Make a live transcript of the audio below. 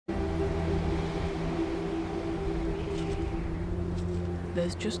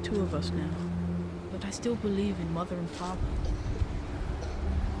There's just two of us now, but I still believe in Mother and Father.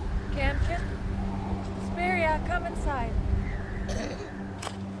 Campion? Spiria, come inside.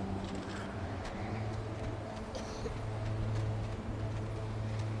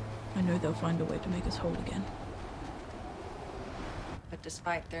 I know they'll find a way to make us whole again. But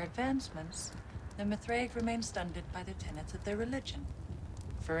despite their advancements, the Mithraism remain stunted by the tenets of their religion.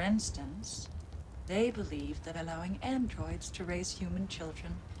 For instance, they believe that allowing androids to raise human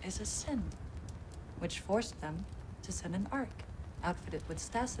children is a sin, which forced them to send an ark outfitted with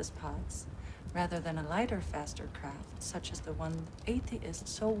stasis pods, rather than a lighter, faster craft, such as the one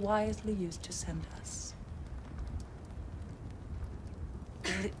atheists so wisely used to send us.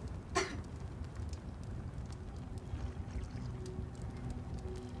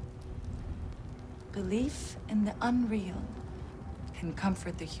 Belief in the unreal can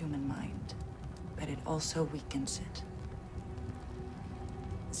comfort the human mind, but it also weakens it.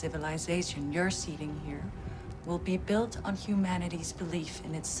 Civilization you're seeding here will be built on humanity's belief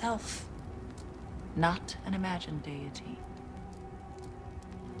in itself, not an imagined deity.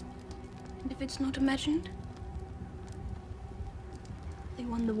 And if it's not imagined? They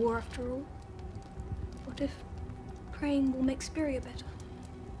won the war after all. What if praying will make Spiria better?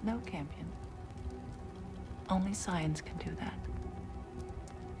 No, Campion. Only science can do that.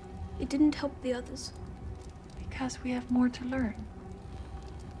 It didn't help the others. Because we have more to learn.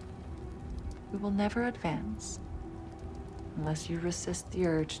 We will never advance unless you resist the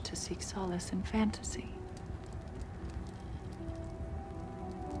urge to seek solace in fantasy.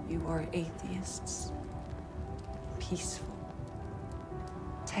 You are atheists. Peaceful.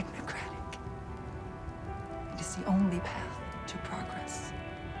 Technocratic. It is the only path to progress.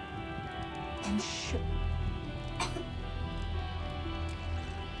 You should.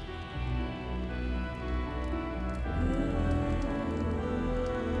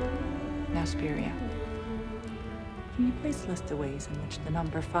 Now, Spiria, can you please list the ways in which the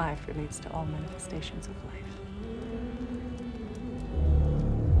number 5 relates to all manifestations of life?